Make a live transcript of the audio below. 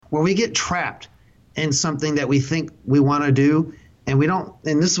where we get trapped in something that we think we want to do, and we don't.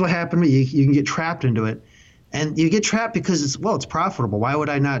 And this is what happened to me. You can get trapped into it, and you get trapped because it's profitable. Why would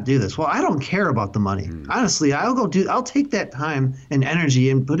I not do this? Well, I don't care about the money. Honestly, I'll take that time and energy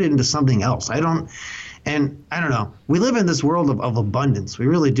and put it into something else. I don't know. We live in this world of abundance. We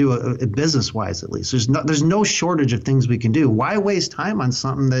really do, business-wise at least. There's no shortage of things we can do. Why waste time on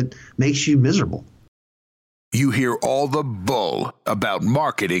something that makes you miserable? You hear all the bull about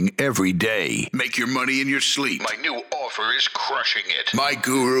marketing every day. Make your money in your sleep. My new offer is crushing it. My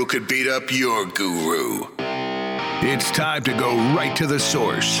guru could beat up your guru. It's time to go right to the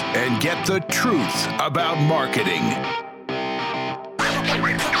source and get the truth about marketing.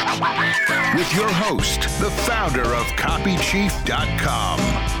 With your host, the founder of CopyChief.com,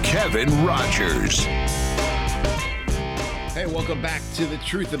 Kevin Rogers. Hey, welcome back to The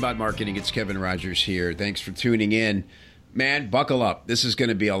Truth About Marketing. It's Kevin Rogers here. Thanks for tuning in. Man, buckle up. This is going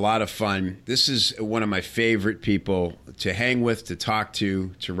to be a lot of fun. This is one of my favorite people to hang with, to talk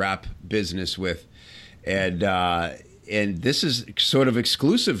to wrap business with. And this is sort of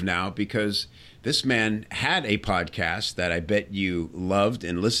exclusive now because this man had a podcast that I bet you loved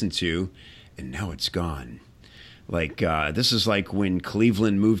and listened to, and now it's gone. Like, this is like when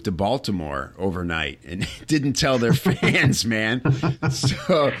Cleveland moved to Baltimore overnight and didn't tell their fans, man.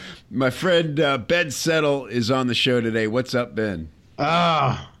 So my friend Ben Settle is on the show today. What's up, Ben?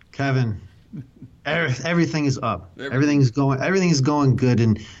 Oh, Kevin, everything is up. Everything's going good.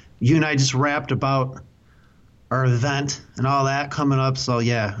 And you and I just rapped about our event and all that coming up. So,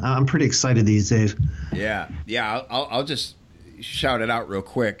 yeah, I'm pretty excited these days. Yeah. I'll just shout it out real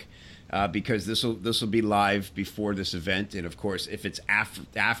quick. Because this will be live before this event, and of course, if it's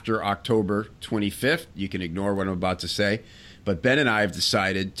after October 25th, you can ignore what I'm about to say. But Ben and I have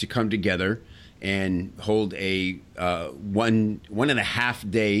decided to come together and hold a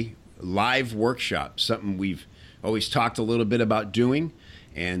 1.5 day live workshop. Something we've always talked a little bit about doing,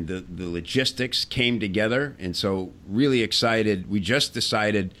 and the logistics came together, and so really excited. We just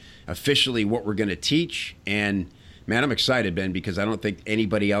decided officially what we're going to teach, and man, I'm excited, Ben, because I don't think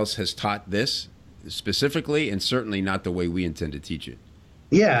anybody else has taught this specifically, and certainly not the way we intend to teach it.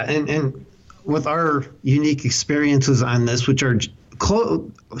 Yeah, and with our unique experiences on this, which are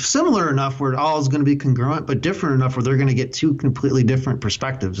similar enough where all is going to be congruent, but different enough where they're going to get two completely different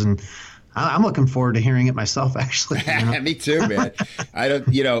perspectives. And I'm looking forward to hearing it myself, actually. You know? Me too, man.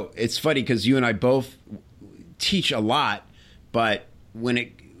 It's funny because you and I both teach a lot, but when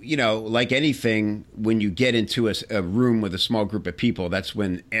it, like anything, when you get into a room with a small group of people, that's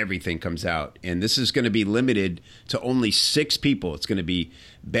when everything comes out. And this is going to be limited to only 6 people. It's going to be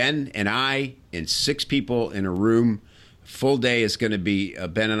Ben and I and 6 people in a room. Full day is going to be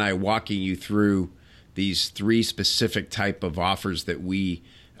Ben and I walking you through these 3 specific type of offers that we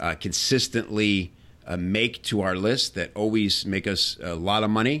consistently make to our list that always make us a lot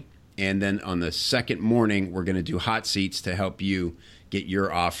of money. And then on the second morning, we're going to do hot seats to help you get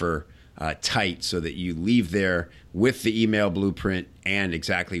your offer tight so that you leave there with the email blueprint and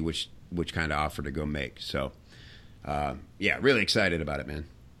exactly which kind of offer to go make. So, really excited about it, man.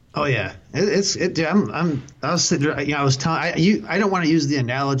 Oh yeah, I was sitting there, I was telling you, I don't want to use the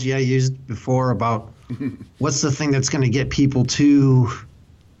analogy I used before about what's the thing that's going to get people to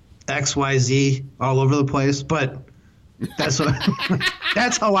XYZ all over the place, but that's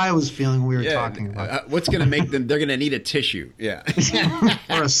how I was feeling when we were talking about what's going to make them. They're going to need a tissue,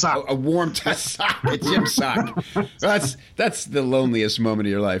 or a sock, a warm sock, a gym sock. That's the loneliest moment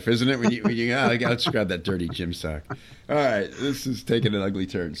of your life, isn't it? When you let's grab that dirty gym sock. All right, this is taking an ugly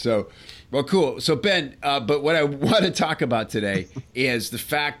turn. So, well, cool. So Ben, but what I want to talk about today is the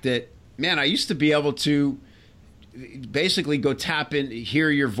fact that, man, I used to be able to basically go tap in, hear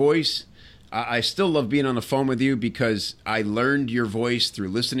your voice. I still love being on the phone with you because I learned your voice through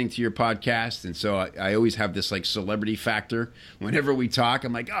listening to your podcast. And so I always have this like celebrity factor. Whenever we talk,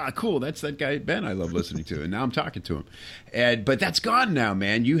 I'm like, cool. That's that guy, Ben, I love listening to. And now I'm talking to him. But that's gone now,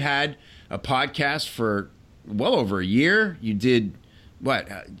 man. You had a podcast for well over a year. You did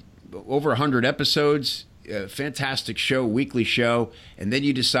over 100 episodes, fantastic show, weekly show. And then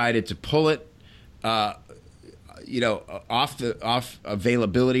you decided to pull it, off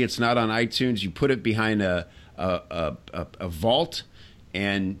availability. It's not on iTunes. You put it behind a vault,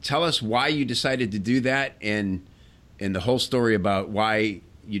 and tell us why you decided to do that, and the whole story about why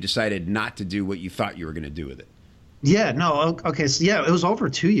you decided not to do what you thought you were going to do with it. Yeah, no, okay, so yeah, it was over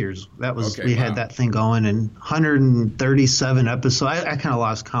 2 years. That was we had that thing going, and 137 episodes. I kind of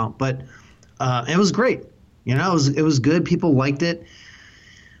lost count, but it was great. It was good. People liked it.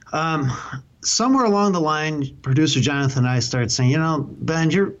 somewhere along the line, producer Jonathan and I started saying, Ben,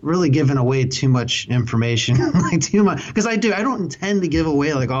 you're really giving away too much information, like too much. Because I don't intend to give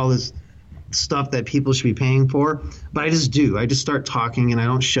away like all this stuff that people should be paying for, but I just do. I just start talking and I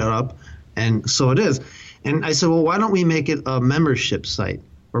don't shut up. And so it is. And I said, well, why don't we make it a membership site,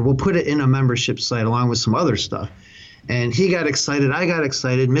 or we'll put it in a membership site along with some other stuff. And he got excited. I got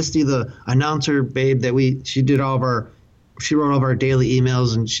excited. Misty, the announcer babe she wrote all of our daily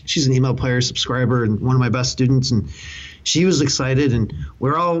emails, and she's an email player subscriber and one of my best students. And she was excited, and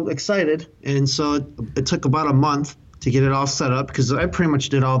we're all excited. And so it took about a month to get it all set up, because I pretty much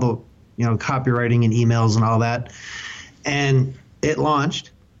did all the, copywriting and emails and all that. And it launched.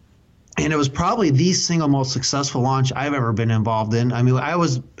 And it was probably the single most successful launch I've ever been involved in. I mean, I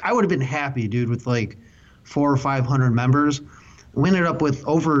would have been happy, dude, with like 400 or 500 members. We ended up with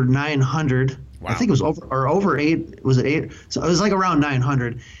over 900. Wow. I think it was over 8. Was it 8? So it was like around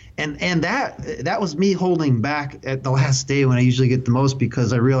 900. And that was me holding back at the last day when I usually get the most,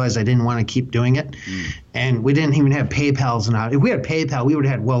 because I realized I didn't want to keep doing it. And we didn't even have PayPal's and out. If we had PayPal, we would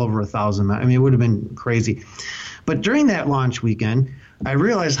have had well over 1,000. I mean, it would have been crazy. But during that launch weekend, I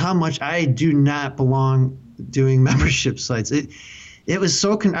realized how much I do not belong doing membership sites. It was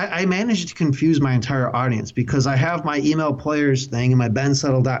so I managed to confuse my entire audience, because I have my email players thing and my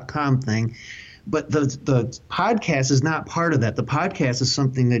bensettle.com thing, but the podcast is not part of that. The podcast is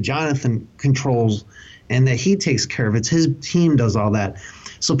something that Jonathan controls and that he takes care of. It's his team does all that.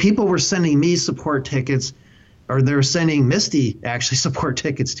 So people were sending me support tickets, or they were sending Misty actually support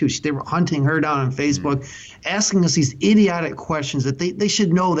tickets too. They were hunting her down on Facebook, asking us these idiotic questions that they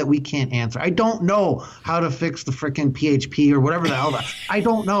should know that we can't answer. I don't know how to fix the frickin' PHP or whatever the hell. I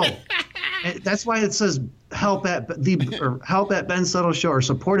don't know. That's why it says help at Ben Settle Show or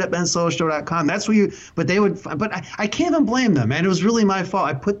support at bensettleshow.com. That's where but I can't even blame them, man. It was really my fault.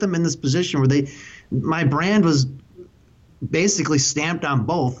 I put them in this position where my brand was basically stamped on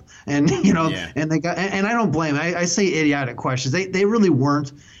both, and and they got, and I don't blame them. I say idiotic questions. They really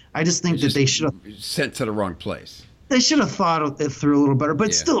weren't. I just think that they should have sent to the wrong place. They should have thought it through a little better,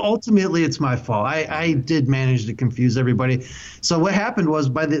 but still, ultimately, it's my fault. I did manage to confuse everybody. So what happened was,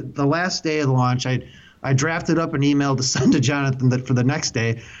 by the last day of the launch, I drafted up an email to send to Jonathan that for the next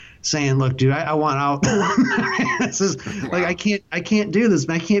day, saying, "Look, dude, I want out. This is like I can't do this,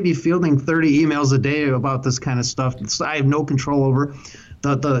 man. I can't be fielding 30 emails a day about this kind of stuff. I have no control over."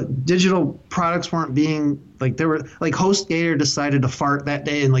 The digital products weren't being like, they were like, HostGator decided to fart that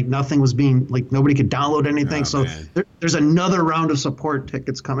day, and like nothing was being, like nobody could download anything. So there's another round of support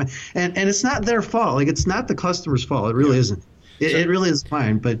tickets coming, and it's not their fault. Like, it's not the customer's fault. It really isn't. It really is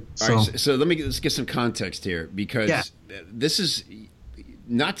mine. But so let's get some context here, because this is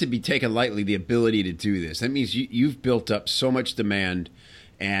not to be taken lightly, the ability to do this. That means you've built up so much demand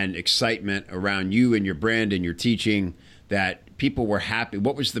and excitement around you and your brand and your teaching that people were happy.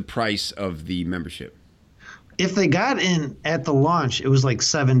 What was the price of the membership? If they got in at the launch, it was like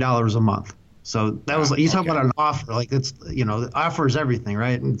 $7 a month. So that was, you talk about an offer, like it's, the offer is everything,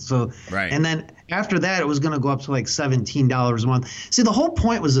 right? And so, and then after that, it was going to go up to like $17 a month. See, the whole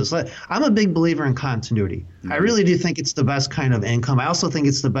point was this. I'm a big believer in continuity. I really do think it's the best kind of income. I also think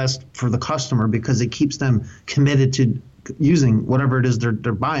it's the best for the customer, because it keeps them committed to using whatever it is they're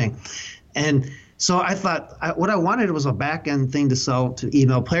buying. And so I thought what I wanted was a back-end thing to sell to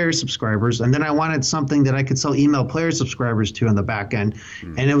email player subscribers, and then I wanted something that I could sell email player subscribers to on the back end.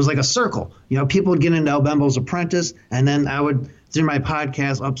 And it was like a circle. People would get into El Bembo's Apprentice, and then I would, through my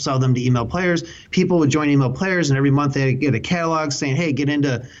podcast, upsell them to email players. People would join email players, and every month they'd get a catalog saying, hey, get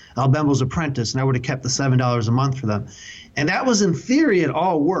into El Bembo's Apprentice, and I would have kept the $7 a month for them. And that was, in theory, it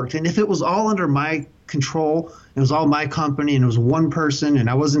all worked. And if it was all under my control, it was all my company, and it was one person, and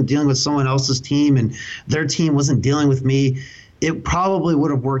I wasn't dealing with someone else's team, and their team wasn't dealing with me, it probably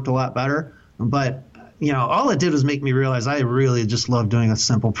would have worked a lot better. But all it did was make me realize I really just love doing a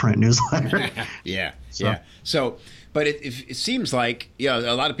simple print newsletter. So, but it seems like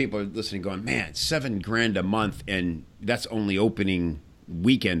a lot of people are listening, going, "Man, $7,000 a month, and that's only opening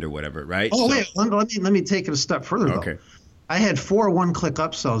weekend or whatever, right?" Oh, wait, let me take it a step further. Okay. Though. I had 4 one-click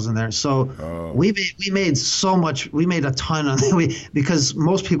upsells in there, so we made so much. We made a ton of because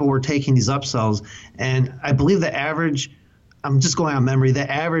most people were taking these upsells, and I believe the average. I'm just going on memory.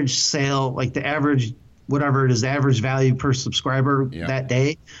 The average sale, like the average whatever it is, the average value per subscriber that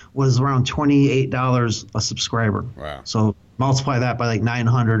day was around $28 a subscriber. Wow! So multiply that by like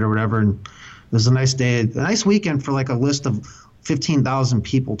 900 or whatever, and it was a nice day, a nice weekend for like a list of 15,000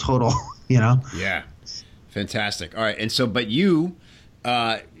 people total. Yeah. Fantastic. All right. And so, but you,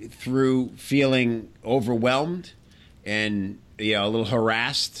 through feeling overwhelmed and a little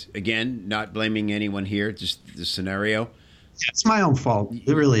harassed. Again, not blaming anyone here, just the scenario. It's my own fault.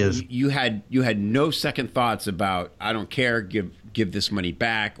 It really is. You had no second thoughts about, I don't care, give this money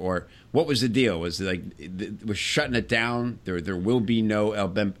back, or what was the deal? Was it like we're shutting it down? There will be no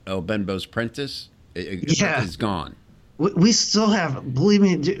El Benbo's Prentice. It's gone. We still have, believe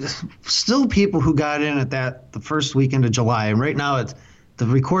me, still people who got in at the first weekend of July, and right now the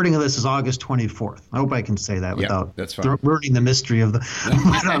recording of this is August 24th. I hope I can say that without ruining the mystery of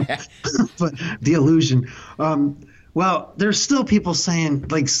but the illusion. Well, there's still people saying,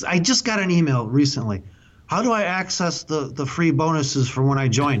 like, I just got an email recently. How do I access the free bonuses for when I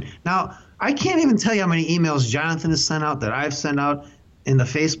join? Now, I can't even tell you how many emails Jonathan has sent out, that I've sent out in the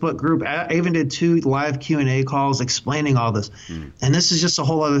Facebook group. I even did 2 live Q&A calls explaining all this. And this is just a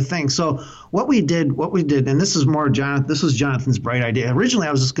whole other thing. So what we did, and this is more this was Jonathan's bright idea. Originally,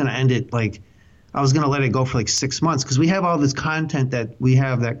 I was just going to end it, I was going to let it go for 6 months, because we have all this content that we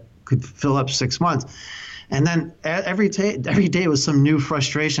have that could fill up 6 months. And then every day was some new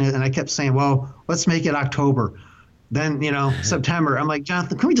frustration. And I kept saying, well, let's make it October. Then, September. I'm like,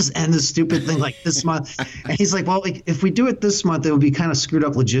 Jonathan, can we just end this stupid thing this month? And he's like, well, if we do it this month, it would be kind of screwed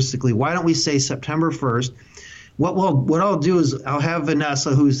up logistically. Why don't we say September 1st? What I'll do is I'll have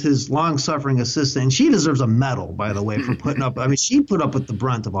Vanessa, who's his long-suffering assistant, and she deserves a medal, by the way, for putting up. I mean, she put up with the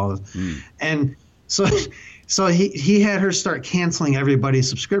brunt of all this. And so he had her start canceling everybody's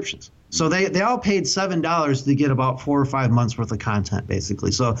subscriptions. So they all paid $7 to get about 4 or 5 months worth of content,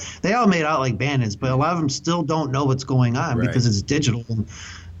 basically. So they all made out like bandits, but a lot of them still don't know what's going on because it's digital and,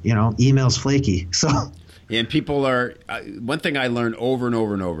 email's flaky. So. And people are one thing I learned over and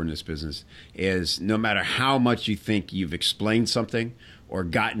over and over in this business is no matter how much you think you've explained something or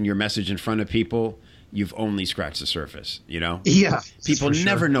gotten your message in front of people, you've only scratched the surface, Yeah. People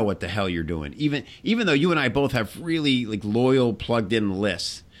never know what the hell you're doing. Even though you and I both have really loyal plugged in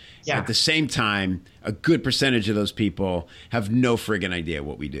lists. Yeah. At the same time, a good percentage of those people have no friggin' idea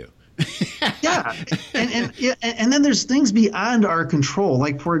what we do. Yeah. And then there's things beyond our control.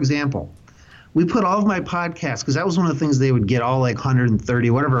 Like, for example, we put all of my podcasts, because that was one of the things they would get, all 130,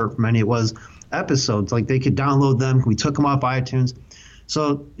 whatever many it was, episodes. Like, they could download them. We took them off iTunes.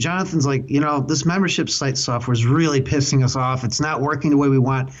 So Jonathan's like, this membership site software is really pissing us off. It's not working the way we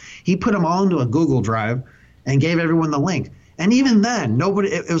want. He put them all into a Google Drive and gave everyone the link. And even then,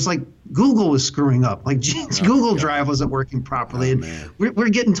 it was like Google was screwing up. Google Drive wasn't working properly. And we're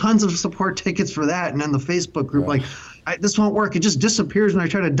getting tons of support tickets for that. And then the Facebook group, this won't work. It just disappears when I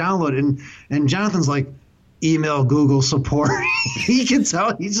try to download it. And Jonathan's like, email Google support. He can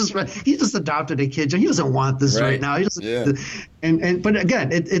tell he just adopted a kid. He doesn't want this right now. But again,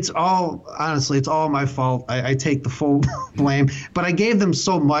 it's all, honestly, it's all my fault. I take the full blame. But I gave them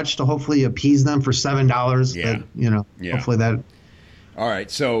so much to hopefully appease them for $7. That, hopefully that. All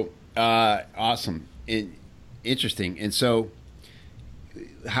right. So awesome. Interesting. And so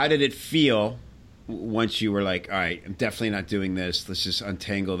how did it feel once you were like, all right, I'm definitely not doing this. Let's just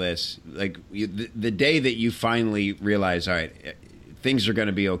untangle this. Like the day that you finally realize, all right, things are going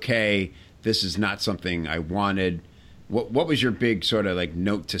to be okay. This is not something I wanted. What was your big sort of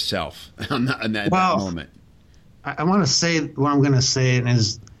note to self on that moment? I want to say what I'm going to say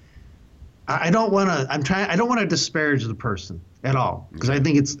is I don't want to disparage the person at all, because I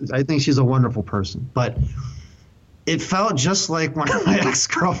think she's a wonderful person, but it felt just like when my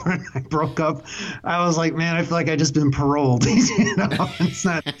ex-girlfriend and I broke up. I was like, man, I feel like I just been paroled. It's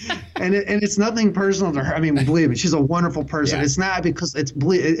not, and it's nothing personal to her. I mean, believe me, she's a wonderful person. Yeah. It's not because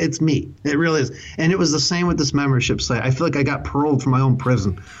it's me. It really is. And it was the same with this membership site. I feel like I got paroled from my own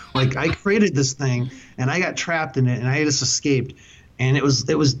prison. Like, I created this thing and I got trapped in it and I just escaped. And it was,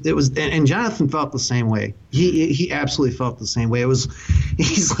 and Jonathan felt the same way. He absolutely felt the same way.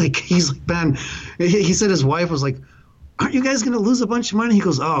 He's like, Ben, he said his wife was like, aren't you guys going to lose a bunch of money? He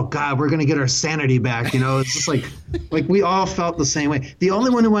goes, oh God, we're going to get our sanity back. It's just like we all felt the same way. The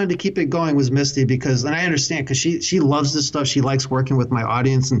only one who wanted to keep it going was Misty, and I understand, because she loves this stuff. She likes working with my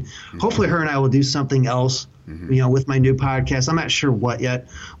audience, and hopefully her and I will do something else, with my new podcast. I'm not sure what yet,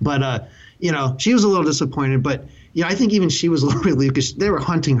 but she was a little disappointed, but I think even she was a little relieved, because they were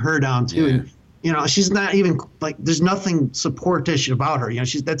hunting her down too. Yeah. And she's not even there's nothing supportish about her.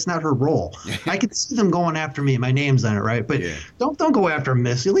 That's not her role. I could see them going after me. My name's on it, right? But don't go after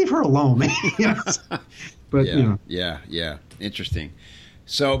Missy. Leave her alone, man. But yeah, interesting.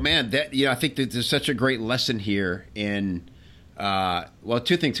 So, man, that I think that there's such a great lesson here in.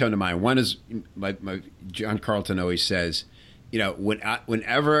 Two things come to mind. One is my John Carlton always says,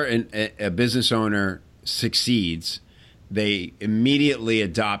 whenever a business owner succeeds, they immediately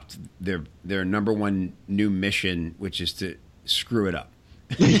adopt their number one new mission, which is to screw it up.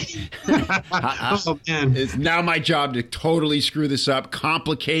 Oh man, it's now my job to totally screw this up,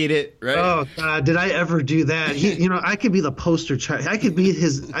 complicate it, right? Oh God, did I ever do that? I could be the poster child. I could be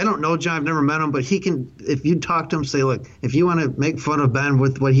his. I don't know John. I've never met him, but he can. If you talk to him, say, look, if you want to make fun of Ben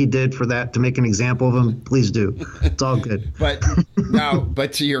with what he did for that to make an example of him, please do. It's all good.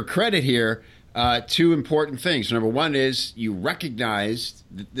 But to your credit here, two important things. Number one is you recognized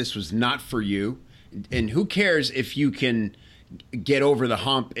that this was not for you, and who cares if you can get over the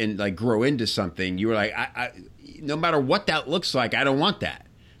hump and like grow into something. You were like, I no matter what that looks like, I don't want that.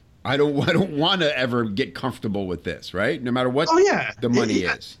 I don't want to ever get comfortable with this, right? No matter what the money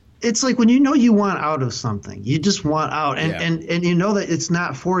is. It's like when you want out of something, you just want out, and you know that it's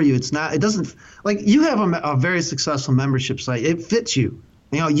not for you. It doesn't, like, you have a very successful membership site. It fits you.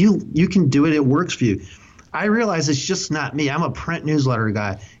 You can do it. It works for you. I realize it's just not me. I'm a print newsletter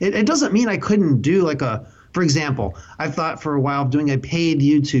guy. It doesn't mean I couldn't do for example, I thought for a while of doing a paid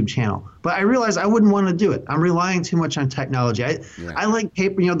YouTube channel, but I realized I wouldn't want to do it. I'm relying too much on technology. I like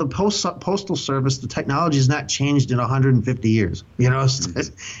paper. The postal service, the technology has not changed in 150 years.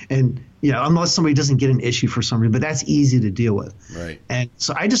 And unless somebody doesn't get an issue for some reason, but that's easy to deal with. Right. And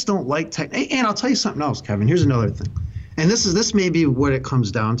so I just don't like tech. And I'll tell you something else, Kevin. Here's another thing. And this may be what it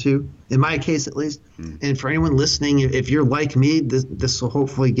comes down to, in my case at least. And for anyone listening, if you're like me, this will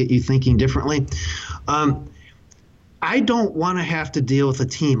hopefully get you thinking differently. I don't want to have to deal with a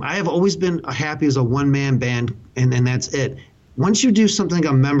team. I have always been happy as a one-man band, and that's it. Once you do something like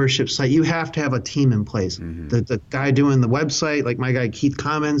a membership site, you have to have a team in place. Mm-hmm. The guy doing the website, like my guy Keith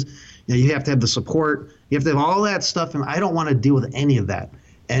Commons, you have to have the support. You have to have all that stuff, and I don't want to deal with any of that.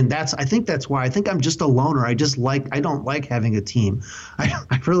 And I think that's why. I think I'm just a loner. I don't like having a team.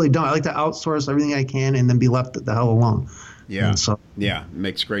 I really don't. I like to outsource everything I can and then be left the hell alone. Yeah. Yeah,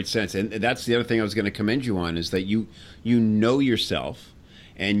 makes great sense. And that's the other thing I was going to commend you on, is that you know yourself,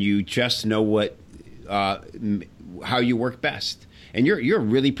 and you just know what how you work best. And you're a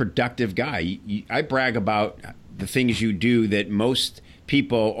really productive guy. I brag about the things you do that most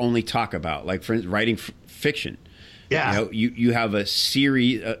people only talk about, like for instance, writing fiction. Yeah. You have a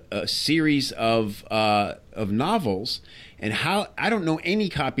series of novels, and how I don't know any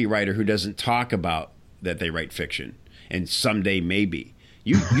copywriter who doesn't talk about that they write fiction, and someday maybe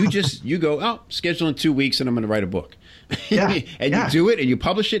you go, schedule in 2 weeks and I'm going to write a book. Yeah. And you do it and you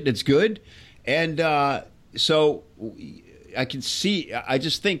publish it and it's good. And so I can see, I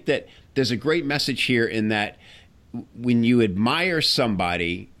just think that there's a great message here in that when you admire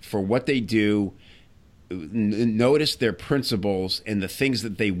somebody for what they do, notice their principles and the things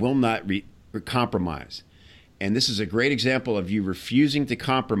that they will not compromise. And this is a great example of you refusing to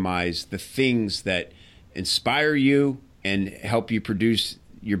compromise the things that inspire you and help you produce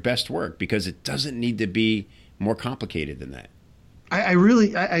your best work, because it doesn't need to be more complicated than that. I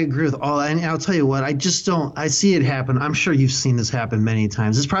agree with all that. And I'll tell you what, I just don't, I see it happen. I'm sure you've seen this happen many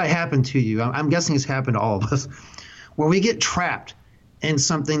times. It's probably happened to you. I'm guessing it's happened to all of us, where we get trapped in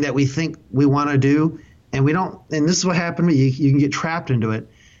something that we think we want to do, and we don't. And this is what happened to me. You can get trapped into it,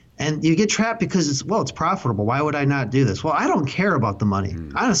 and you get trapped because it's profitable. Why would I not do this? Well, I don't care about the money.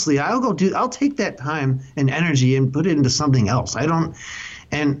 Honestly, I'll take that time and energy and put it into something else. I don't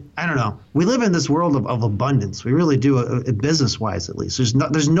know. We live in this world of abundance. We really do, business-wise at least.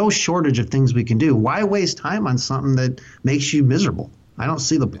 There's no shortage of things we can do. Why waste time on something that makes you miserable? I don't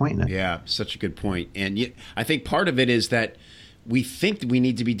see the point in it. Yeah, such a good point. And I think part of it is that we think that we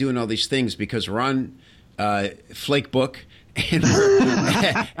need to be doing all these things because we're on Flakebook,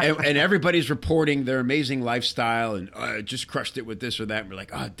 and everybody's reporting their amazing lifestyle and I just crushed it with this or that. And we're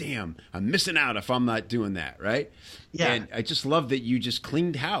like, oh, damn, I'm missing out if I'm not doing that, right? Yeah. And I just love that you just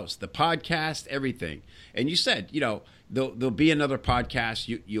cleaned house, the podcast, everything. And you said, there'll be another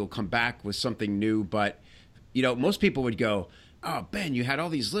podcast. You'll come back with something new. But, most people would go, oh, Ben, you had all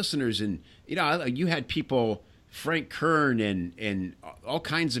these listeners and, you had people, Frank Kern and all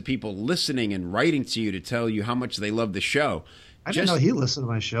kinds of people listening and writing to you to tell you how much they love the show. I didn't know he listened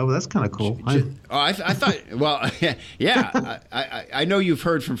to my show, but that's kind of cool. I thought, well, yeah. I know you've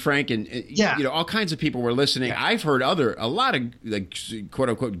heard from Frank and all kinds of people were listening. Yeah. I've heard a lot of like quote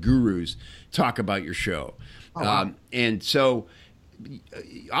unquote gurus talk about your show. Oh, wow. And so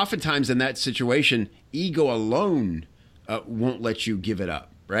oftentimes in that situation, ego alone won't let you give it up.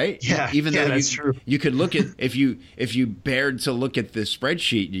 Right? Yeah. Even though that's true. You could look at if you bared to look at the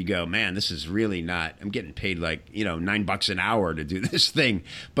spreadsheet, you go, man, this is really not. I'm getting paid like $9 an hour to do this thing,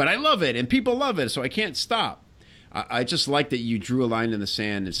 but I love it and people love it, so I can't stop. I just like that you drew a line in the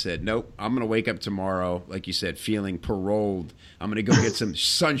sand and said, nope, I'm going to wake up tomorrow, like you said, feeling paroled. I'm going to go get some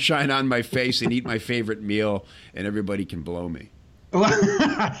sunshine on my face and eat my favorite meal, and everybody can blow me. Well,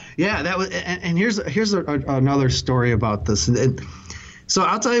 yeah, that was. And here's another story about this. So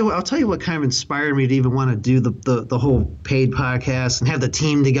I'll tell you what kind of inspired me to even want to do the whole paid podcast and have the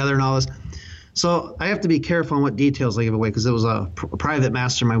team together and all this. So I have to be careful on what details I give away because it was a private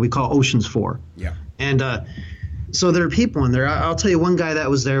mastermind we call Oceans 4. Yeah. And so there are people in there. I'll tell you one guy that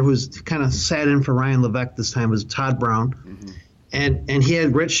was there who's kind of sat in for Ryan Levesque this time was Todd Brown. Mm-hmm. And he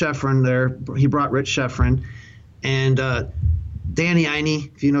had Rich Sheffrin there. He brought Rich Sheffrin and Danny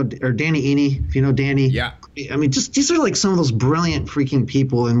Iny, if you know, or Danny Iny, if you know Danny. Yeah. I mean, just these are like some of those brilliant freaking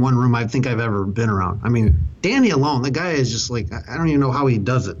people in one room I think I've ever been around. I mean, Danny alone, the guy is just like, I don't even know how he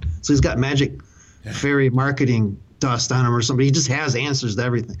does it. So he's got magic fairy marketing dust on him or something. He just has answers to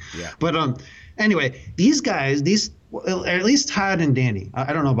everything. Yeah. But anyway, these guys, at least Todd and Danny,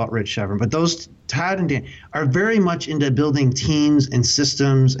 I don't know about Rich Sheffrin, but those Todd and Danny are very much into building teams and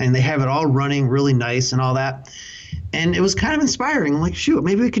systems, and they have it all running really nice and all that. And it was kind of inspiring. I'm like, shoot,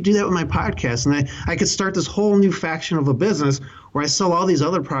 maybe we could do that with my podcast. And I could start this whole new faction of a business where I sell all these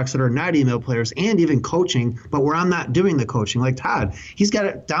other products that are not email players and even coaching, but where I'm not doing the coaching. Like Todd, he's got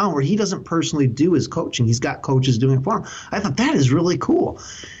it down where he doesn't personally do his coaching. He's got coaches doing it for him. I thought that is really cool.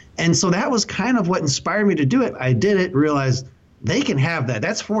 And so that was kind of what inspired me to do it. I did it, realized they can have that.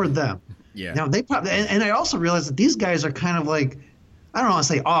 That's for them. Yeah. Now they probably, and I also realized that these guys are kind of like, I don't want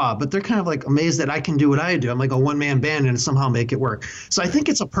to say awe, but they're kind of like amazed that I can do what I do. I'm like a one-man band and somehow make it work. So I think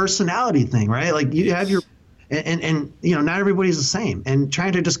it's a personality thing, right? Like you have your, and you know, not everybody's the same. And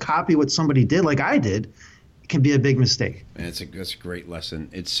trying to just copy what somebody did, like I did, can be a big mistake. And that's a great lesson.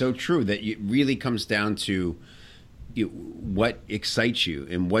 It's so true that it really comes down to what excites you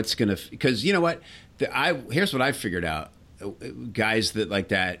and what's going to, because you know what, here's what I figured out. Guys that like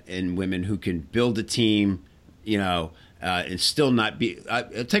that and women who can build a team, you know, and still not be.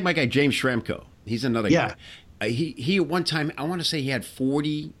 Take my guy James Schramko. He's another guy. He at one time, I want to say he had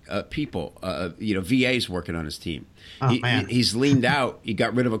 40 people, VAs working on his team. Oh, man. He's leaned out. He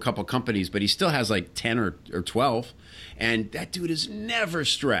got rid of a couple companies, but he still has like 10 or 12. And that dude is never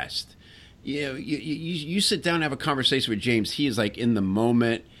stressed. You know, you sit down and have a conversation with James. He is like in the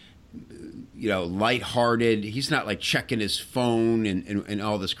moment, you know, lighthearted. He's not like checking his phone and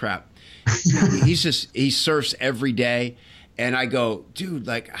all this crap. He surfs every day. And I go, dude,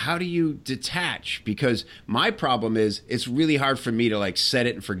 like, how do you detach? Because my problem is it's really hard for me to like set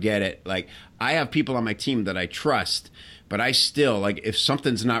it and forget it. Like I have people on my team that I trust, but I still like if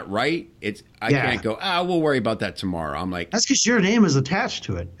something's not right, I can't go, we'll worry about that tomorrow. I'm like, that's because your name is attached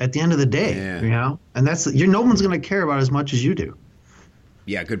to it at the end of the day, you know, and no one's going to care about it as much as you do.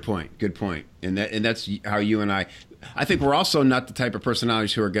 Yeah, good point. Good point. And that's how you and I think we're also not the type of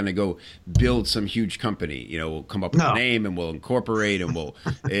personalities who are going to go build some huge company. You know, we'll come up with a name and we'll incorporate and we'll,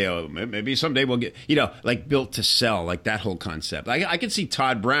 you know, maybe someday we'll get, you know, like built to sell, like that whole concept. I can see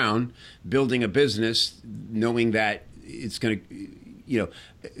Todd Brown building a business knowing that it's going to, you know,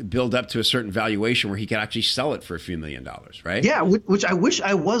 build up to a certain valuation where he could actually sell it for a few $1 million, right? Yeah, which I wish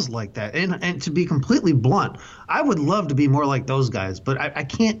I was like that. And to be completely blunt, I would love to be more like those guys, but I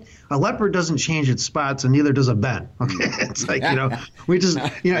can't. A leopard doesn't change its spots, and neither does a Ben. Okay, it's like, you know, we just,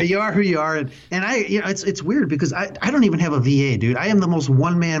 you know, you are who you are, and I, you know, it's weird because I don't even have a VA, dude. I am the most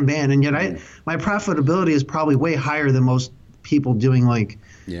one-man band, and yet my profitability is probably way higher than most people doing like.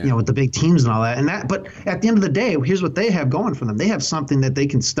 You know, with the big teams and all that. But at the end of the day, here's what they have going for them. They have something that they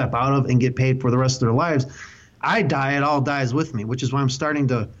can step out of and get paid for the rest of their lives. I die, it all dies with me, which is why I'm starting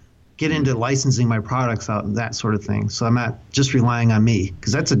to get into licensing my products out and that sort of thing. So I'm not just relying on me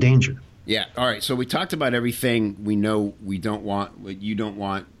because that's a danger. Yeah. All right. So we talked about everything we know we don't want, what you don't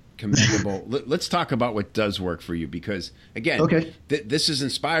want, commendable. Let's talk about what does work for you because, again, this is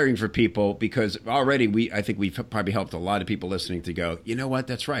inspiring for people because already I think we've probably helped a lot of people listening to go, you know what,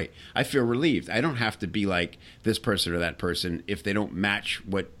 that's right. I feel relieved. I don't have to be like this person or that person if they don't match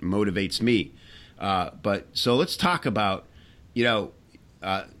what motivates me. But so let's talk about, you know,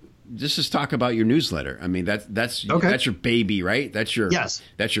 just talk about your newsletter. I mean, that's your baby, right? That's your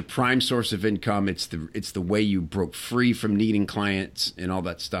prime source of income. It's the way you broke free from needing clients and all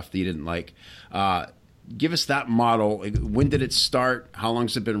that stuff that you didn't like. Give us that model. When did it start? How long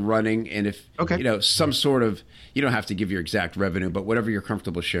has it been running? And if you know some sort of, you don't have to give your exact revenue, but whatever you're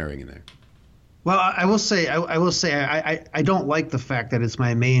comfortable sharing in there. Well, I will say I don't like the fact that it's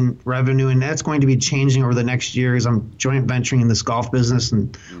my main revenue, and that's going to be changing over the next year as I'm joint venturing in this golf business,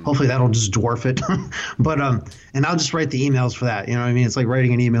 and hopefully that'll just dwarf it. But and I'll just write the emails for that. You know what I mean? It's like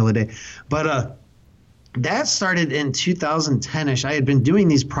writing an email a day. But that started in 2010ish. I had been doing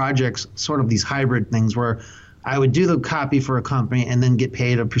these projects, sort of these hybrid things where I would do the copy for a company and then get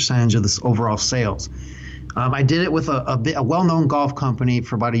paid a percentage of this overall sales. I did it with a well-known golf company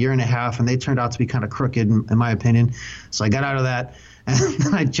for about a year and a half, and they turned out to be kind of crooked, in my opinion. So I got out of that, and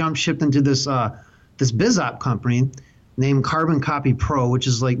then I jumped shipped into this BizOp company named Carbon Copy Pro, which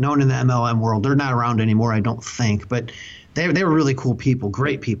is like known in the MLM world. They're not around anymore, I don't think, but they were really cool people,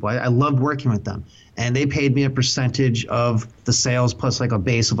 great people. I loved working with them, and they paid me a percentage of the sales plus like a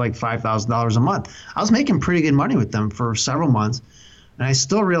base of like $5,000 a month. I was making pretty good money with them for several months, and I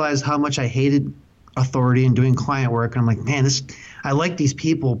still realized how much I hated authority and doing client work. And I'm like, man, I like these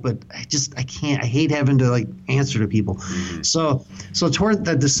people, but I can't. I hate having to like answer to people. Mm-hmm. So toward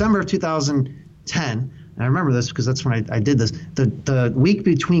the December of 2010, and I remember this because that's when I did this. The week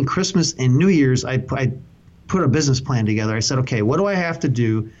between Christmas and New Year's, I put a business plan together. I said, okay, what do I have to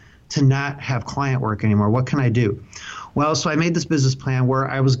do to not have client work anymore? What can I do? Well, so I made this business plan where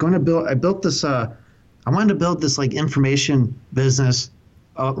I was going to build. I wanted to build this like information business.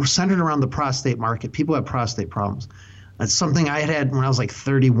 Centered around the prostate market. People have prostate problems. That's something I had when I was like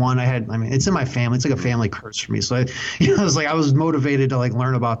 31. It's in my family. It's like a family curse for me. So I was motivated to like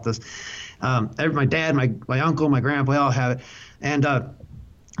learn about this. My dad, my uncle, my grandpa, they all have it. And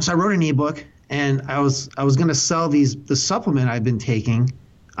so I wrote an ebook, and I was going to sell the supplement I've been taking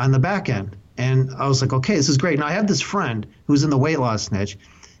on the back end. And I was like, okay, this is great. Now I have this friend who's in the weight loss niche,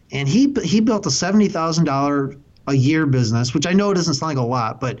 and he built a $70,000 a year business, which I know doesn't sound like a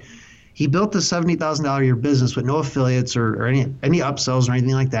lot, but he built a $70,000 a year business with no affiliates or any upsells or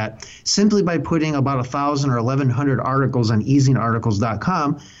anything like that, simply by putting about 1,000 or 1,100 articles on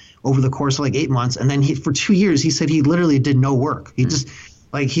easingarticles.com over the course of like 8 months. And then for 2 years, he said he literally did no work. He just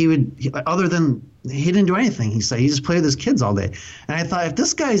he didn't do anything. He said he just played with his kids all day. And I thought, if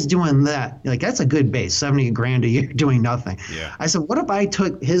this guy's doing that, like that's a good base, 70 grand a year doing nothing. Yeah. I said, what if I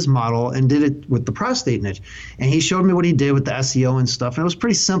took his model and did it with the prostate niche? And he showed me what he did with the SEO and stuff. And it was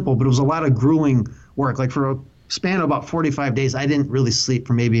pretty simple, but it was a lot of grueling work. Like for a span of about 45 days, I didn't really sleep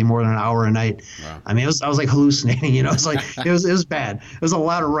for maybe more than an hour a night. Wow. I mean, I was like hallucinating, you know, it's like, it was bad. It was a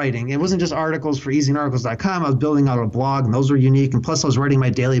lot of writing. It wasn't just articles for easingarticles.com. I was building out a blog, and those were unique. And plus I was writing my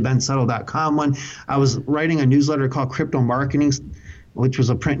dailybensettle.com one. I was writing a newsletter called Crypto Marketing, which was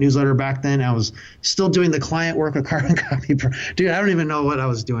a print newsletter back then. I was still doing the client work with Carbon Copy Pro. Dude, I don't even know what I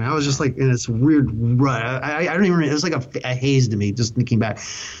was doing. I was just like in this weird rut. I don't even, it was like a haze to me, just thinking back.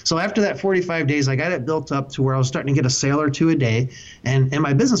 So after that 45 days, I got it built up to where I was starting to get a sale or two a day. And in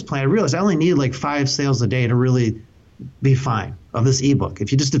my business plan, I realized I only needed like 5 sales a day to really be fine of this ebook.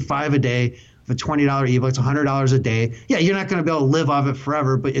 If you just did 5 a day, a $20 ebook, it's $100 a day. Yeah, you're not going to be able to live off it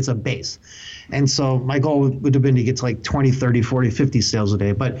forever, but it's a base. And so my goal would have been to get to like 20, 30, 40, 50 sales a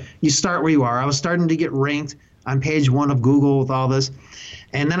day. But you start where you are. I was starting to get ranked on page 1 of Google with all this.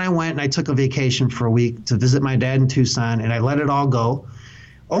 And then I went and I took a vacation for a week to visit my dad in Tucson, and I let it all go,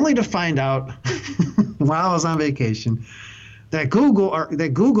 only to find out while I was on vacation that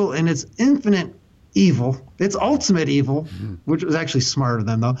Google in its infinite evil, its ultimate evil, which was actually smarter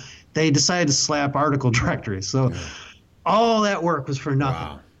than them though, they decided to slap article directories. So all that work was for nothing.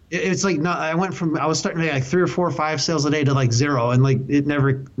 Wow. It's like, no, I was starting to make like 3 or 4 or 5 sales a day to like 0, and like it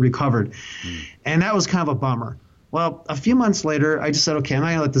never recovered. And that was kind of a bummer. Well, a few months later, I just said, okay, I'm not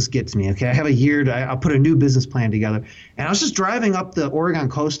gonna let this get to me. Okay, I have a year I'll put a new business plan together. And I was just driving up the Oregon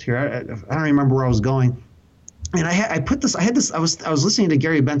coast here. I don't remember where I was going. And I was listening to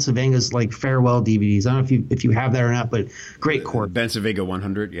Gary Bencivenga's like farewell DVDs. I don't know if you have that or not, but great course. Bencivenga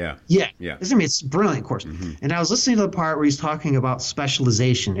 100, yeah. Yeah. It's a brilliant course. Mm-hmm. And I was listening to the part where he's talking about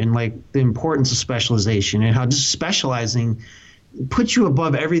specialization and like the importance of specialization and how just specializing puts you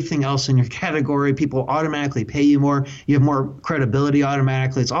above everything else in your category. People automatically pay you more. You have more credibility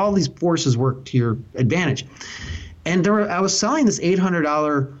automatically. It's all these forces work to your advantage. And I was selling this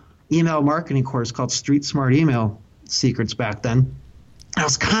 $800 email marketing course called Street Smart Email Secrets back then. I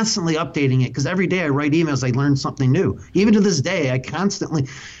was constantly updating it because every day I write emails, I learn something new. Even to this day,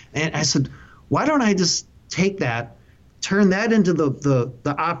 and I said, why don't I just take that, turn that into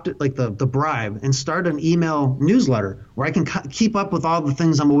the bribe, and start an email newsletter where I can keep up with all the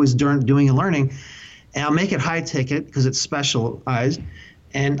things I'm always doing and learning, and I'll make it high ticket because it's specialized.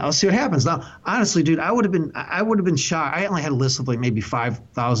 And I'll see what happens. Now, honestly, dude, I would have been shocked. I only had a list of like maybe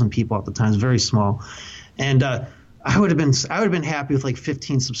 5,000 people at the time. It's very small, and I would have been happy with like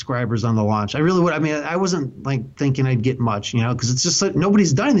 15 subscribers on the launch. I really would. I mean, I wasn't like thinking I'd get much, you know, because it's just like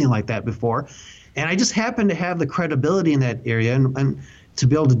nobody's done anything like that before, and I just happened to have the credibility in that area and to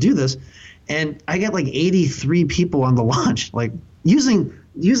be able to do this, and I got like 83 people on the launch, like using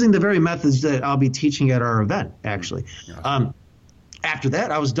using the very methods that I'll be teaching at our event, actually. After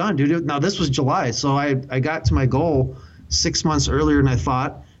that, I was done, dude. Now, this was July, so I got to my goal 6 months earlier than I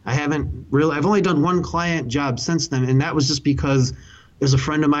thought. I've only done one client job since then, and that was just because there's a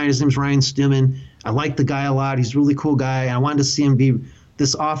friend of mine. His name's Ryan Stimmen. I like the guy a lot. He's a really cool guy, and I wanted to see him be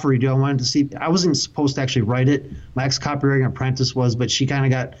this offer he do. I wasn't supposed to actually write it. My ex-copywriting apprentice was, but she kind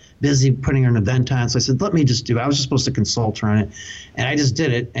of got busy putting an event on. So I said, let me just do it. I was just supposed to consult her on it. And I just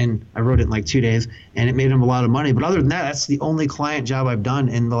did it, and I wrote it in like 2 days, and it made him a lot of money. But other than that, that's the only client job I've done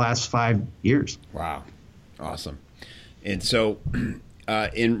in the last 5 years. Wow. Awesome. And so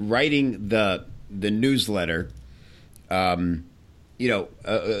in writing the newsletter, I think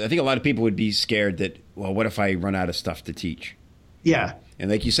a lot of people would be scared that, well, what if I run out of stuff to teach? Yeah. And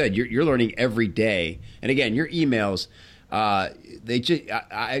like you said, you're learning every day. And again, your emails,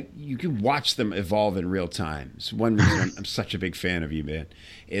 you can watch them evolve in real time. It's one reason I'm such a big fan of you, man,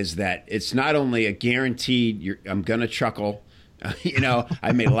 is that it's not only a guaranteed I'm going to chuckle.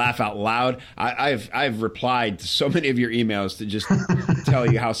 I may laugh out loud. I've replied to so many of your emails to just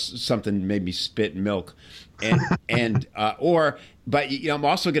tell you how something made me spit milk, but I'm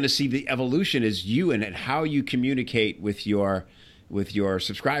also going to see the evolution as you and how you communicate with your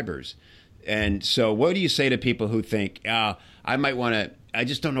subscribers. And so, what do you say to people who think, I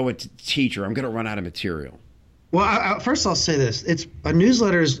just don't know what to teach, or I'm going to run out of material? Well, first I'll say this. A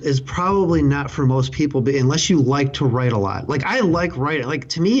newsletter is probably not for most people, but unless you like to write a lot. Like, I like writing. Like,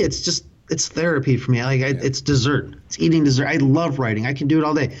 to me, it's therapy for me. It's dessert. It's eating dessert. I love writing. I can do it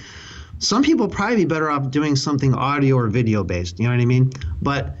all day. Some people probably be better off doing something audio or video based. You know what I mean?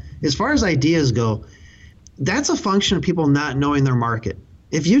 But as far as ideas go, that's a function of people not knowing their market.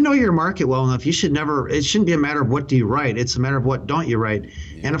 If you know your market well enough, it shouldn't be a matter of what do you write. It's a matter of what don't you write.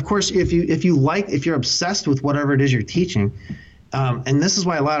 Yeah. And of course, if you're obsessed with whatever it is you're teaching, and this is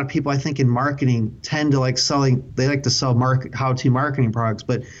why a lot of people, I think, in marketing tend to like selling. They like to sell how-to marketing products,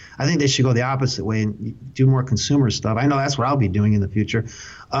 but I think they should go the opposite way and do more consumer stuff. I know that's what I'll be doing in the future.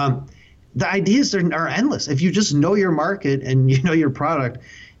 The ideas are endless. If you just know your market and you know your product,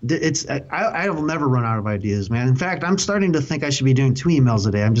 I will never run out of ideas, man. In fact, I'm starting to think I should be doing 2 emails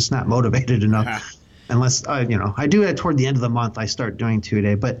a day. I'm just not motivated enough, unless I do it toward the end of the month. I start doing 2 a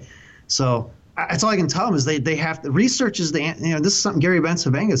day, but so that's all I can tell them is they have to research is this is something Gary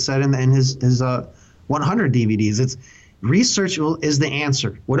Bencivenga said in his 100 DVDs. It's research is the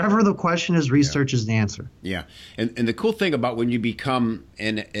answer. Whatever the question is, research is the answer. Yeah, and the cool thing about when you become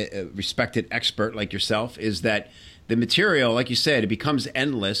a respected expert like yourself is that the material, like you said, it becomes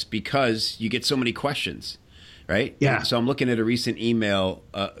endless because you get so many questions, right? Yeah. And so I'm looking at a recent email,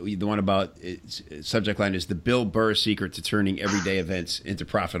 the one about subject line is the Bill Burr secret to turning everyday events into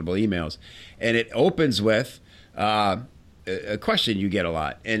profitable emails. And it opens with a question you get a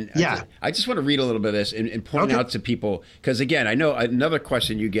lot. And yeah. I just want to read a little bit of this and point out to people, because again, I know another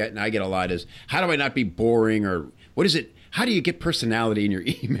question you get and I get a lot is, how do I not be boring, or what is it? How do you get personality in your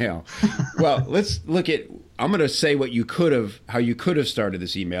email? Well, let's look at, I'm going to say how you could have started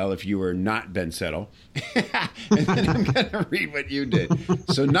this email if you were not Ben Settle. And then I'm going to read what you did.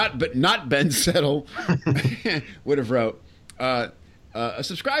 So not Ben Settle would have wrote, a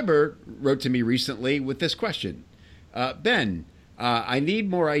subscriber wrote to me recently with this question. Ben, I need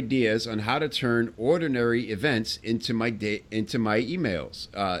more ideas on how to turn ordinary events into my emails.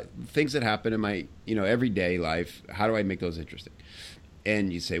 Things that happen in my everyday life. How do I make those interesting?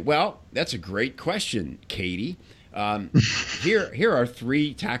 And you say, well, that's a great question, Katie. Here are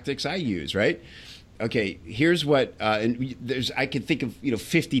 3 tactics I use. Right? Okay. Here's what. And I can think of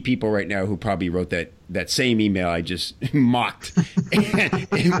 50 people right now who probably wrote that same email I just mocked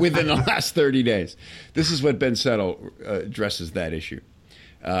within the last 30 days. This is what Ben Settle addresses that issue.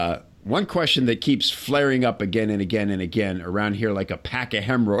 One question that keeps flaring up again and again and again around here like a pack of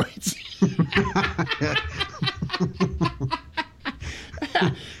hemorrhoids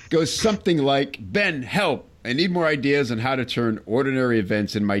goes something like, Ben, help. I need more ideas on how to turn ordinary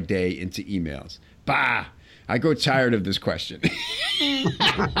events in my day into emails. Bah! I grow tired of this question.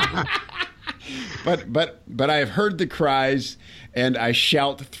 But I have heard the cries, and I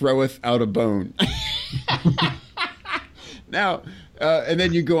shout throweth out a bone. Now, and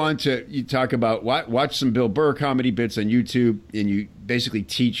then you go on you talk about watch some Bill Burr comedy bits on YouTube, and you basically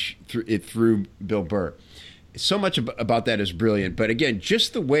teach through Bill Burr. So much about that is brilliant. But again,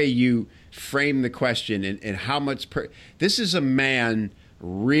 just the way you frame the question and how much this is a man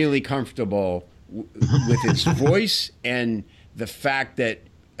really comfortable with his voice and the fact that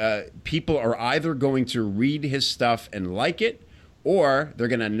people are either going to read his stuff and like it, or they're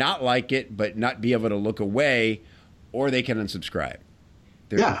going to not like it but not be able to look away, or they can unsubscribe.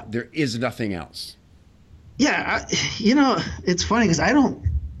 There is nothing else. Yeah, it's funny because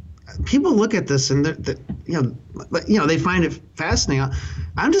people look at this and they find it fascinating.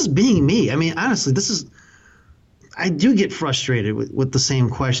 I'm just being me. I mean, honestly, I do get frustrated with the same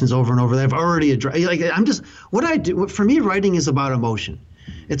questions over and over that I've already addressed. What I do for me, writing is about emotion.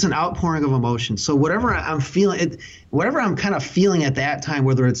 It's an outpouring of emotion. So whatever I'm feeling, whatever I'm kind of feeling at that time,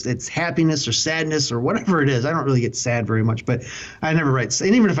 whether it's happiness or sadness or whatever it is, I don't really get sad very much, but I never write.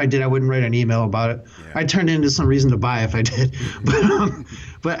 And even if I did, I wouldn't write an email about it. Yeah. I'd turn it into some reason to buy if I did.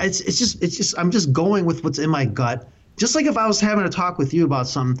 But it's just I'm just going with what's in my gut. Just like if I was having a talk with you about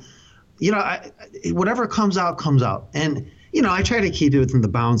some, whatever comes out comes out, and I try to keep it within the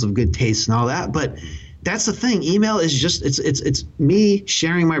bounds of good taste and all that, but. That's the thing. Email is just it's me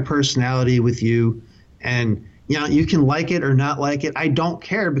sharing my personality with you, and you can like it or not like it. I don't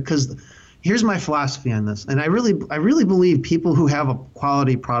care, because here's my philosophy on this, and I really believe people who have a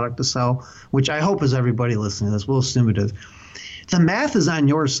quality product to sell, which I hope is everybody listening to this, we'll assume it is. The math is on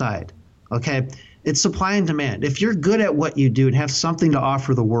your side, okay? It's supply and demand. If you're good at what you do and have something to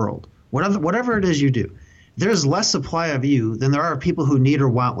offer the world, whatever it is you do, there's less supply of you than there are people who need or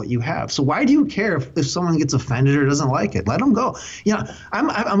want what you have. So why do you care if someone gets offended or doesn't like it? Let them go.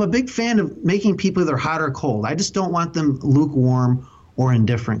 I'm a big fan of making people either hot or cold. I just don't want them lukewarm or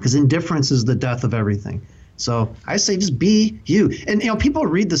indifferent, because indifference is the death of everything. So I say just be you. And people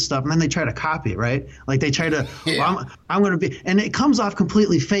read this stuff and then they try to copy it, right? Like they try to, I'm going to be, and it comes off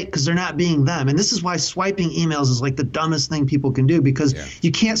completely fake because they're not being them. And this is why swiping emails is like the dumbest thing people can do, because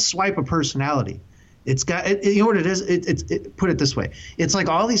you can't swipe a personality. It's got, what it is? Put it this way. It's like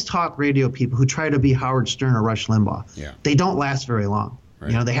all these talk radio people who try to be Howard Stern or Rush Limbaugh. Yeah. They don't last very long.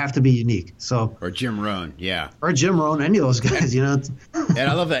 Right. They have to be unique. So or Jim Rohn, or Jim Rohn, any of those guys. And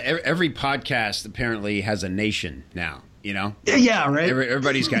I love that every podcast apparently has a nation now. Yeah, right.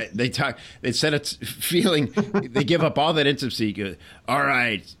 Everybody's got. They talk. Instead of feeling, they give up all that intimacy. Go, all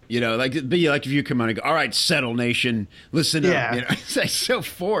right, it'd be like if you come on and go, all right, settle nation, listen up. It's like so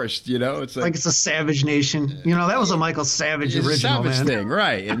forced. It's like it's a Savage Nation. That was a Michael Savage original, Savage thing,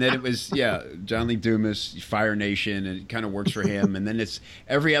 right? And then it was John Lee Dumas, Fire Nation, and it kind of works for him. And then it's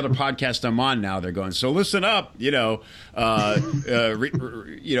every other podcast I'm on now. They're going, so listen up, ROI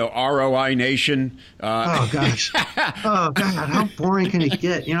Nation. Oh gosh. Oh God, how boring can it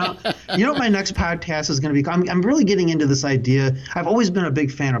get? What my next podcast is going to be? I'm really getting into this idea. I've always been a big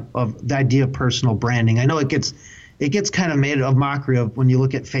fan of the idea of personal branding. I know it gets kind of made of mockery of when you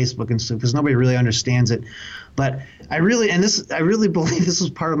look at Facebook and stuff, because nobody really understands it. But I really believe this was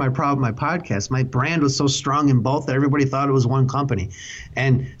part of my problem with my podcast. My brand was so strong in both that everybody thought it was one company.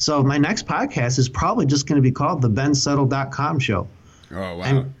 And so my next podcast is probably just going to be called the BenSettle.com Show. Oh, wow.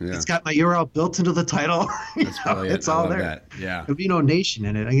 And it's got my URL built into the title. It's all there. That. Yeah. There'll be no nation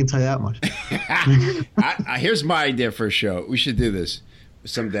in it. I can tell you that much. Here's my idea for a show. We should do this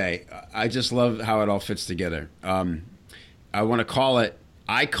someday. I just love how it all fits together. I want to call it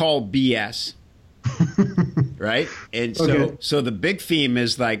I Call BS. Right? And so the big theme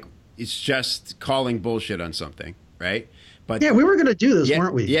is like, it's just calling bullshit on something. Right? But we were going to do this,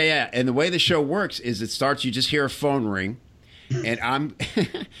 weren't we? Yeah. And the way the show works is it starts, you just hear a phone ring. And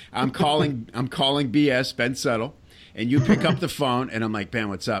I'm calling BS, Ben Settle, and you pick up the phone, and I'm like, Ben,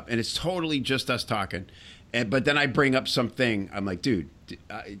 what's up? And it's totally just us talking. But then I bring up something. I'm like, dude,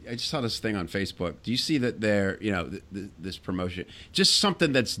 I just saw this thing on Facebook. Do you see that they're, this promotion? Just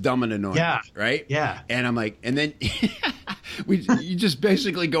something that's dumb and annoying. Yeah. Right? Yeah. And I'm like, and then you just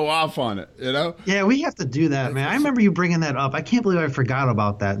basically go off on it, Yeah, we have to do that, man. I remember you bringing that up. I can't believe I forgot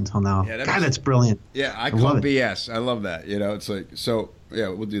about that until now. Yeah, that's brilliant. Yeah, I call BS. I love that. It's like, so. Yeah,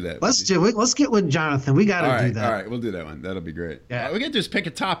 we'll do that. Let's get with Jonathan. We got to do that. All right, we'll do that one. That'll be great. Yeah, we can just pick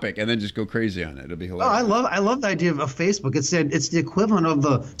a topic and then just go crazy on it. It'll be hilarious. Oh, I love the idea of Facebook. It's the equivalent of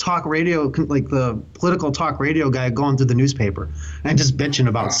the talk radio, like the political talk radio guy going through the newspaper and just bitching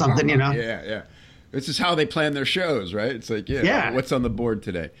about something, Yeah. This is how they plan their shows, right? It's like, what's on the board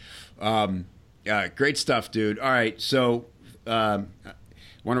today? Great stuff, dude. All right, so I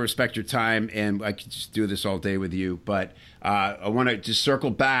want to respect your time, and I could just do this all day with you, but I want to just circle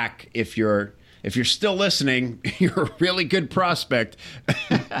back. If you're still listening, you're a really good prospect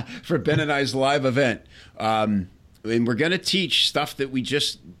for Ben and I's live event. And we're going to teach stuff that we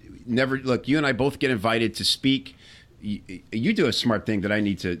just never look. You and I both get invited to speak. You do a smart thing that I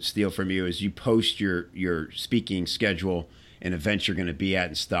need to steal from you is you post your speaking schedule and events you're going to be at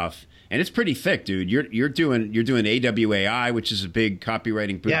and stuff. And it's pretty thick, dude. You're doing AWAI, which is a big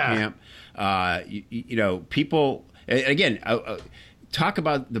copywriting boot camp. People. Again, talk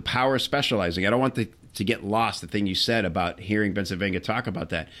about the power of specializing. I don't want to get lost, the thing you said about hearing Ben Savenga talk about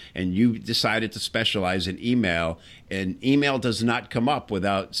that, and you decided to specialize in email, and email does not come up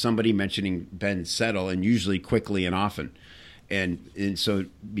without somebody mentioning Ben Settle, and usually quickly and often. And so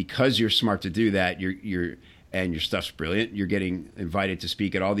because you're smart to do that, and your stuff's brilliant, you're getting invited to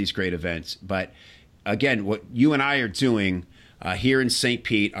speak at all these great events. But again, what you and I are doing here in St.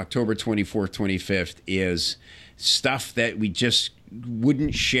 Pete, October 24th, 25th, is stuff that we just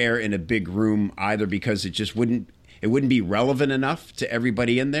wouldn't share in a big room, either because it wouldn't be relevant enough to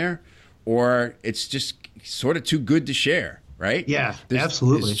everybody in there, or it's just sort of too good to share, right? Yeah,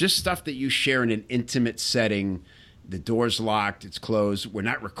 absolutely. It's just stuff that you share in an intimate setting. The door's locked, it's closed, we're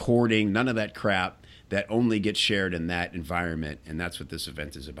not recording, none of that crap, that only gets shared in that environment, and that's what this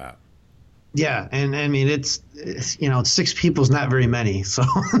event is about. Yeah, and I mean, it's 6 people's not very many, so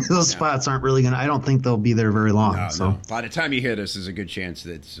those spots aren't really I don't think they'll be there very long. No. By the time you hear this, there's a good chance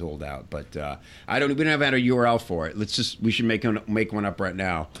that it's sold out. But we don't have a URL for it. We should make one up right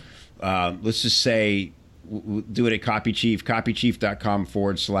now. Let's just say we'll do it at CopyChief, copychief.com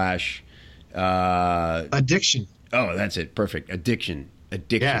 / addiction. Oh, that's it. Perfect. Addiction.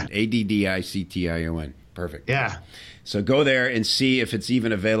 Yeah. ADDICTION. Perfect. Yeah. So go there and see if it's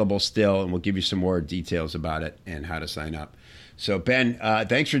even available still, and we'll give you some more details about it and how to sign up. So, Ben,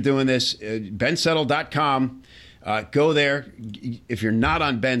 thanks for doing this. bensettle.com. Go there. If you're not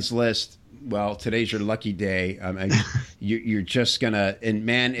on Ben's list, well, today's your lucky day. You're just going to – and,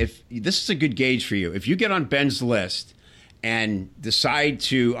 man, if this is a good gauge for you. If you get on Ben's list and decide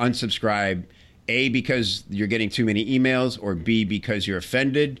to unsubscribe, A, because you're getting too many emails, or B, because you're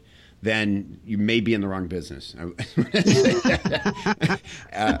offended – then you may be in the wrong business. And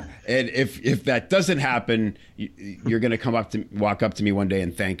if that doesn't happen, you're going to walk up to me one day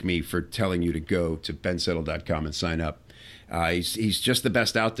and thank me for telling you to go to bensettle.com and sign up. He's just the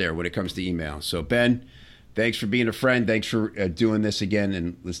best out there when it comes to email. So, Ben, thanks for being a friend. Thanks for doing this again,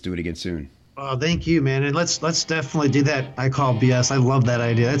 and let's do it again soon. Oh, thank you, man. And let's definitely do that. I call BS. I love that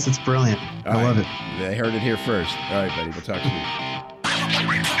idea. It's brilliant. I love it. I heard it here first. All right, buddy. We'll talk to you.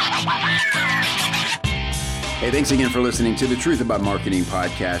 Hey, thanks again for listening to the Truth About Marketing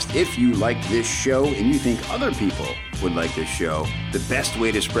podcast. If you like this show and you think other people would like this show, the best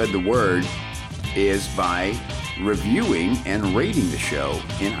way to spread the word is by reviewing and rating the show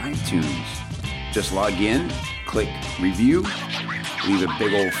in iTunes. Just log in, click review, leave a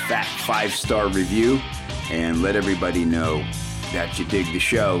big old fat 5-star review, and let everybody know that you dig the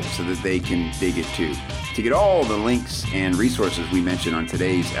show so that they can dig it too. To get all the links and resources we mentioned on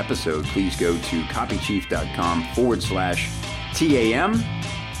today's episode, please go to copychief.com /TAM,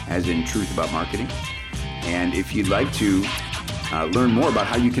 as in Truth About Marketing. And if you'd like to learn more about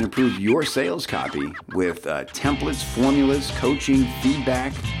how you can improve your sales copy with templates, formulas, coaching,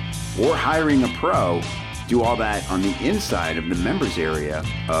 feedback, or hiring a pro, do all that on the inside of the members area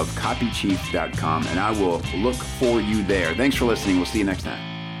of copychief.com, and I will look for you there. Thanks for listening. We'll see you next time.